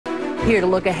Here to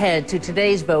look ahead to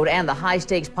today's vote and the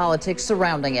high-stakes politics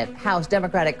surrounding it, House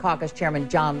Democratic Caucus Chairman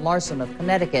John Larson of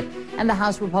Connecticut and the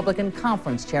House Republican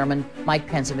Conference Chairman Mike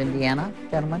Pence of Indiana.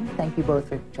 Gentlemen, thank you both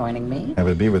for joining me. Happy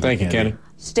to be with you, Thank you, Kenny.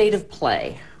 State of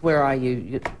play. Where are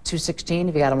you? 216?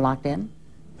 Have you got them locked in?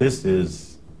 This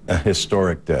is a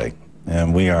historic day,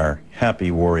 and we are happy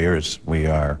warriors. We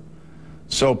are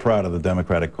so proud of the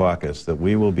Democratic Caucus that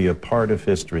we will be a part of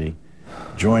history,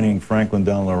 joining Franklin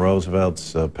Delano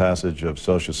Roosevelt's passage of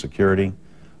Social Security,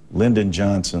 Lyndon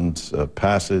Johnson's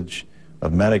passage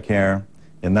of Medicare,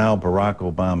 and now Barack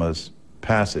Obama's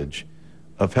passage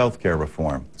of health care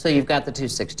reform. So you've got the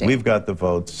 216. We've got the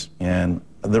votes, and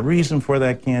the reason for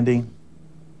that, Candy,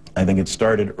 I think it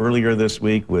started earlier this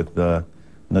week with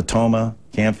Natoma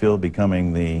Canfield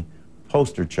becoming the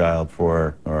poster child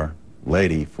for, or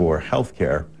lady, for health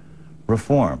care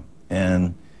reform.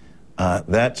 And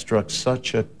that struck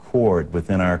such a chord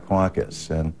within our caucus.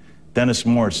 And Dennis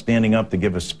Moore, standing up to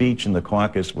give a speech in the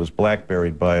caucus, was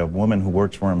blackberried by a woman who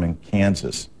works for him in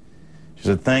Kansas. She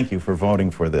said, "Thank you for voting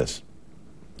for this.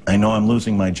 I know I'm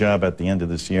losing my job at the end of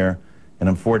this year, and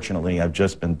unfortunately, I've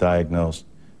just been diagnosed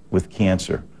with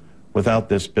cancer. Without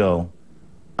this bill,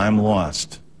 I'm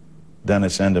lost."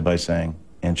 Dennis ended by saying,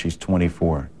 "And she's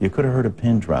 24. You could have heard a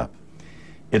pin drop.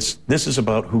 This is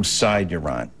about whose side you're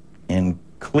on. And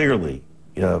clearly,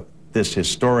 this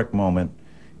historic moment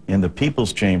in the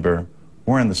People's Chamber,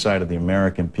 we're on the side of the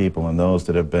American people and those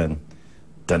that have been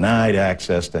denied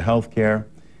access to health care,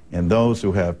 and those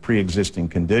who have pre-existing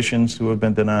conditions who have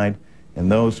been denied,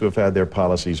 and those who have had their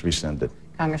policies rescinded."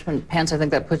 Congressman Pence, I think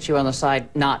that puts you on the side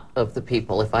not of the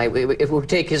people, if we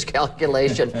take his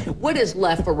calculation. What is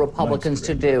left for Republicans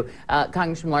to do?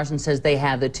 Congressman Larson says they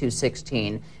have the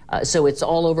 216. So it's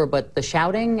all over but the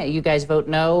shouting? You guys vote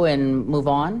no and move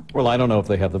on? Well, I don't know if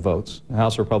they have the votes.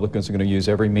 House Republicans are going to use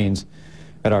every means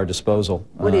at our disposal.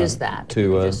 What is that?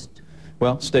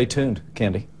 Well, stay tuned,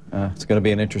 Candy. It's going to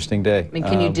be an interesting day. I mean,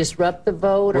 can you disrupt the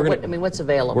vote? Or what, I mean, what's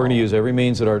available? We're going to use every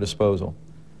means at our disposal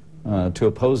to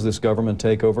oppose this government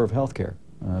takeover of health care.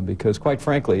 Because, quite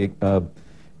frankly,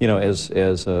 you know, as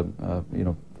you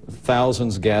know,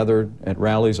 thousands gathered at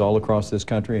rallies all across this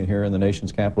country and here in the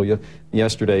nation's capital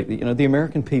yesterday, you know, the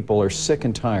American people are sick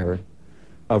and tired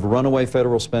of runaway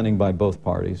federal spending by both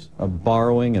parties, of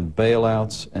borrowing and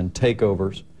bailouts and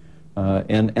takeovers.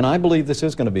 And I believe this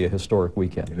is going to be a historic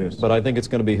weekend. It is. But I think it's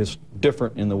going to be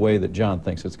different in the way that John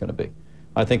thinks it's going to be.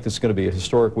 I think this is going to be a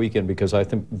historic weekend because I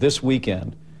think this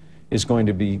weekend is going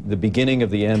to be the beginning of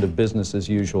the end of business as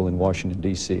usual in Washington,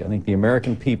 D.C. I think the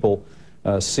American people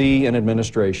see an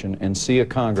administration and see a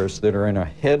Congress that are in a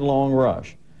headlong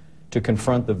rush to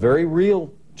confront the very real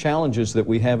challenges that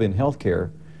we have in health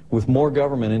care with more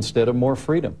government instead of more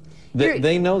freedom.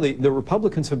 They know the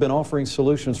Republicans have been offering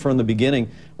solutions from the beginning.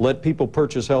 Let people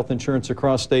purchase health insurance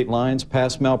across state lines,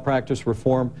 pass malpractice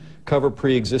reform, cover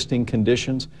pre-existing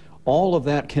conditions. All of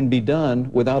that can be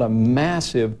done without a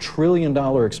massive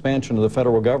 $trillion-dollar expansion of the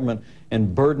federal government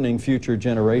and burdening future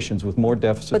generations with more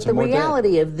deficits and more debt. But the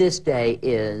reality of this day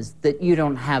is that you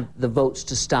don't have the votes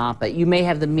to stop it. You may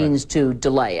have the means to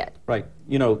delay it. Right.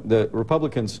 You know, the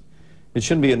Republicans, it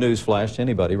shouldn't be a news flash to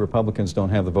anybody. Republicans don't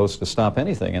have the votes to stop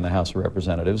anything in the House of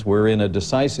Representatives. We're in a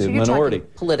decisive minority.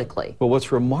 Talking politically. But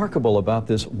what's remarkable about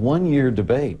this one-year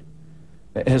debate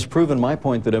has proven my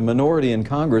point that a minority in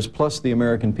Congress plus the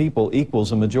American people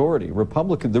equals a majority.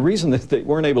 The reason that they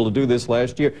weren't able to do this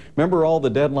last year, remember all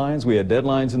the deadlines? We had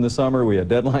deadlines in the summer, we had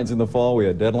deadlines in the fall, we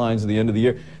had deadlines at the end of the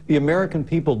year. The American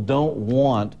people don't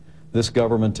want this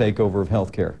government takeover of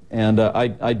health care. And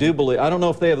I do believe, I don't know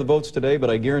if they have the votes today, but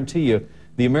I guarantee you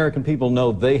the American people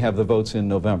know they have the votes in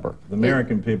November. The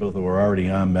American people who are already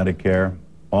on Medicare,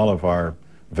 all of our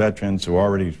veterans who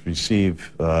already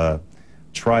receive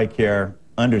TRICARE,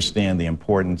 understand the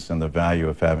importance and the value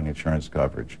of having insurance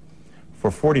coverage.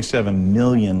 For 47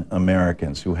 million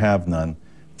Americans who have none,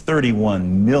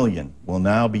 31 million will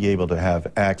now be able to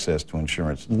have access to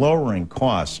insurance, lowering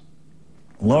costs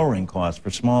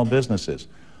for small businesses,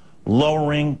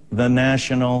 lowering the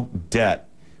national debt.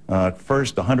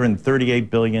 First $138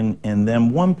 billion and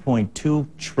then $1.2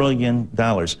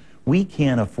 trillion. We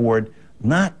can't afford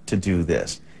not to do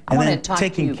this. And then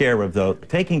taking care of those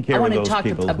people. I want to talk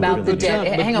about the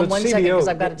debt. Hang on one second, because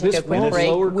I've got to take a quick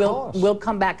break. We'll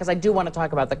come back, because I do want to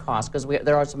talk about the cost, because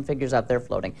there are some figures out there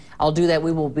floating. I'll do that.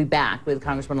 We will be back with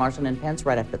Congressman Larson and Pence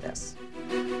right after this.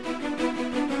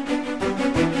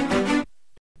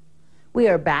 We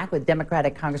are back with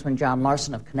Democratic Congressman John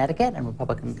Larson of Connecticut and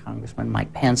Republican Congressman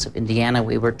Mike Pence of Indiana.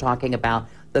 We were talking about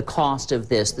the cost of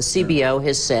this. The CBO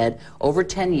has said over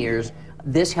 10 years,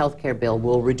 this health care bill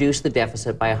will reduce the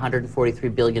deficit by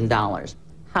 $143 billion.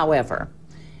 However,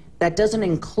 that doesn't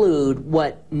include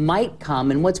what might come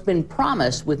and what's been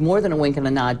promised with more than a wink and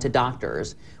a nod to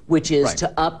doctors, which is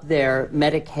to up their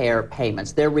Medicare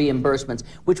payments, their reimbursements,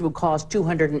 which would cost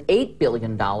 $208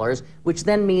 billion, which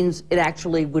then means it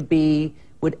actually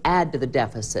would add to the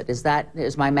deficit.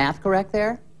 Is my math correct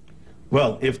there?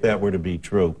 Well, if that were to be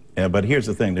true. But here's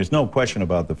the thing. There's no question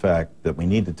about the fact that we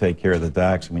need to take care of the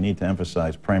docs and we need to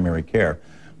emphasize primary care.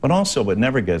 But also what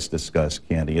never gets discussed,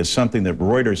 Candy, is something that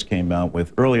Reuters came out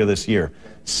with earlier this year.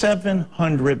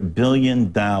 $700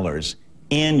 billion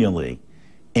annually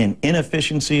in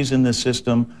inefficiencies in the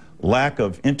system, lack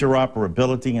of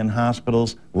interoperability in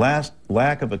hospitals,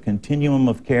 lack of a continuum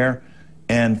of care,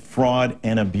 and fraud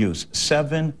and abuse.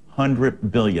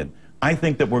 $700 billion. I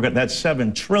think that that's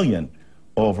 $7 trillion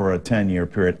over a 10-year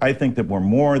period. I think that we're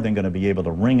more than going to be able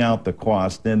to wring out the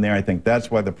cost in there. I think that's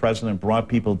why the president brought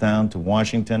people down to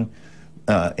Washington,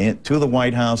 to the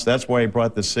White House. That's why he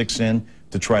brought the 6 in,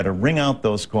 to try to wring out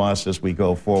those costs as we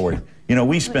go forward. You know,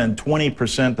 we spend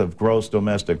 20% of gross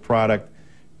domestic product.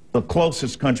 The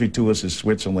closest country to us is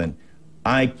Switzerland.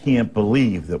 I can't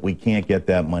believe that we can't get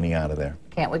that money out of there.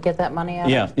 Can't we get that money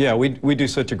out? Yeah, we do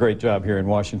such a great job here in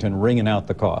Washington wringing out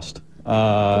the cost.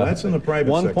 Well, that's in the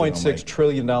private sector. $1.6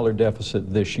 trillion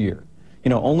deficit this year. You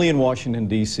know, only in Washington,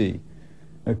 D.C.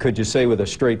 Could you say with a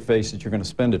straight face that you're going to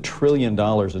spend $1 trillion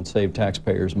and save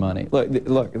taxpayers' money?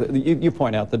 Look, you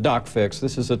point out the doc fix.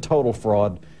 This is a total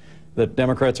fraud. That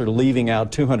Democrats are leaving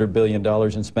out $200 billion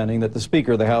in spending that the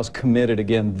Speaker of the House committed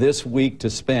again this week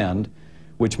to spend,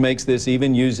 which makes this,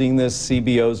 even using the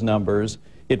CBO's numbers,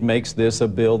 it makes this a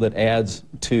bill that adds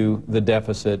to the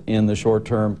deficit in the short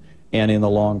term and in the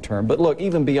long term. But look,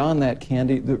 even beyond that,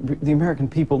 Candy, the American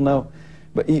people know,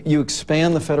 but you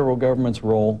expand the federal government's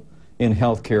role in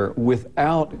health care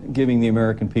without giving the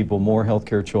American people more health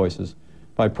care choices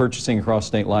by purchasing across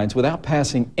state lines, without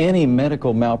passing any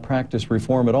medical malpractice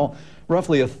reform at all.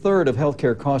 Roughly a third of health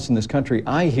care costs in this country,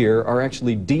 I hear, are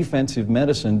actually defensive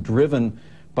medicine driven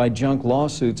by junk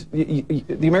lawsuits.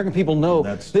 The American people know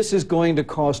this is going to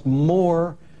cost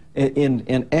more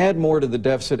and add more to the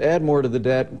deficit, add more to the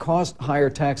debt, cost higher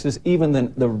taxes even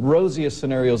than the rosiest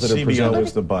scenarios that are presented. CBO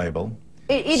is the Bible.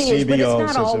 It is, but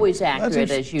it's not always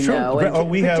accurate, as you know.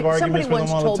 We have arguments with them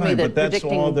all the time, but that's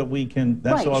all that we can.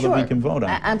 That's all that we can vote on.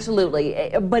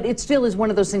 Absolutely, but it still is one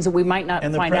of those things that we might not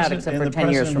find out except for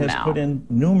 10 years from now. And the President has put in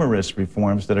numerous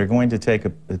reforms that are going to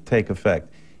take effect,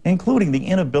 including the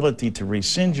inability to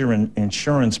rescind your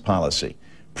insurance policy,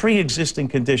 pre-existing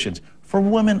conditions for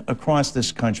women across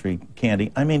this country.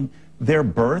 Candy, I mean, their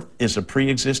birth is a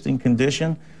pre-existing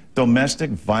condition.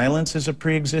 Domestic violence is a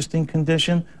pre-existing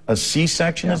condition. A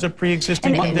C-section is a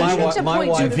pre-existing condition. My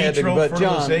wife had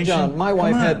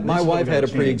a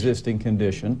pre-existing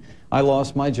condition. I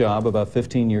lost my job about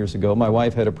 15 years ago. My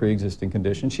wife had a pre-existing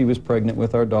condition. She was pregnant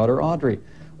with our daughter, Audrey.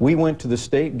 We went to the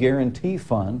State Guarantee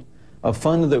Fund, a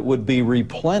fund that would be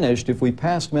replenished if we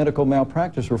passed medical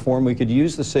malpractice reform. We could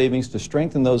use the savings to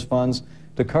strengthen those funds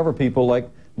to cover people like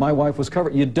my wife was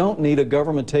covered. You don't need a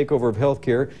government takeover of health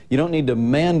care. You don't need to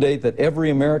mandate that every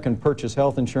American purchase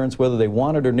health insurance, whether they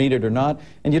want it or need it or not.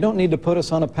 And you don't need to put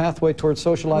us on a pathway towards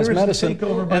socialized medicine.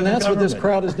 And that's what this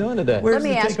crowd is doing today. Let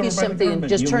me ask you something.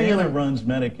 Just turn your... Humana runs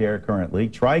Medicare currently.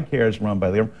 TRICARE is run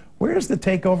by the government. Where's the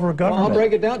takeover of government? Well, I'll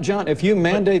break it down, John. If you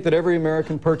mandate that every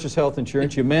American purchase health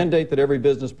insurance, you mandate that every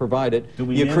business provide it,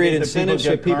 you create incentives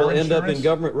so people end up in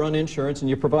government-run insurance, and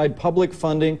you provide public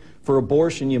funding for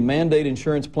abortion, you mandate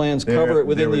insurance plans cover it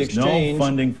within the exchange. There is no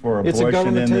funding for abortion it's a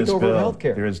government in this takeover bill. Of health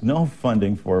care. There is no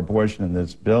funding for abortion in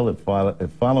this bill. It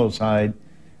follows Hyde.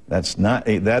 That's not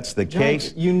that's the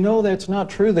case. You know that's not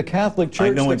true. The Catholic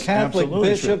Church, the Catholic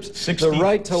bishops, the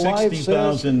right to life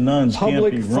says 60,000 nuns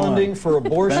public can't be funding for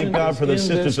abortion. Thank God for the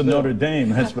Sisters of Notre Dame.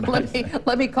 That's what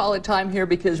let me call it time here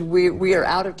because we are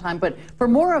out of time. But for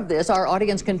more of this, our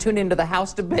audience can tune into the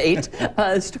House debate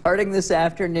starting this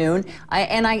afternoon.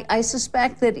 I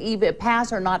suspect that even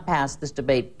pass or not pass, this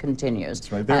debate continues.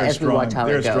 That's right. There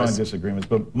are strong disagreements.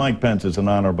 But Mike Pence is an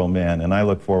honorable man, and I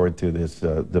look forward to this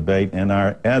debate. And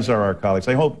as are our colleagues.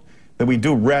 I hope that we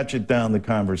do ratchet down the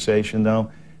conversation,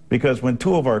 though, because when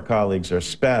two of our colleagues are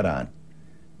spat on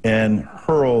and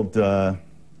hurled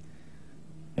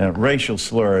racial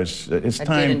slurs, it's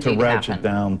time to ratchet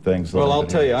down things. Well, I'll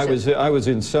tell you, I was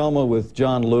in Selma with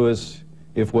John Lewis.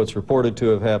 If what's reported to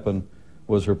have happened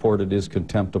was reported is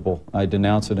contemptible, I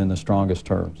denounce it in the strongest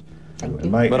terms. Thank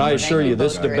you. But I assure you,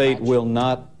 this debate will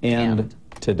not end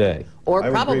today. Or I would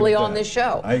agree probably with on that. this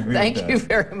show. I agree Thank with you that.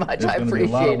 very much. There's I going to be appreciate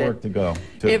a lot of work to go.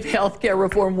 If health care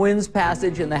reform wins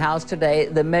passage in the House today,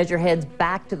 the measure heads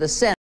back to the Senate.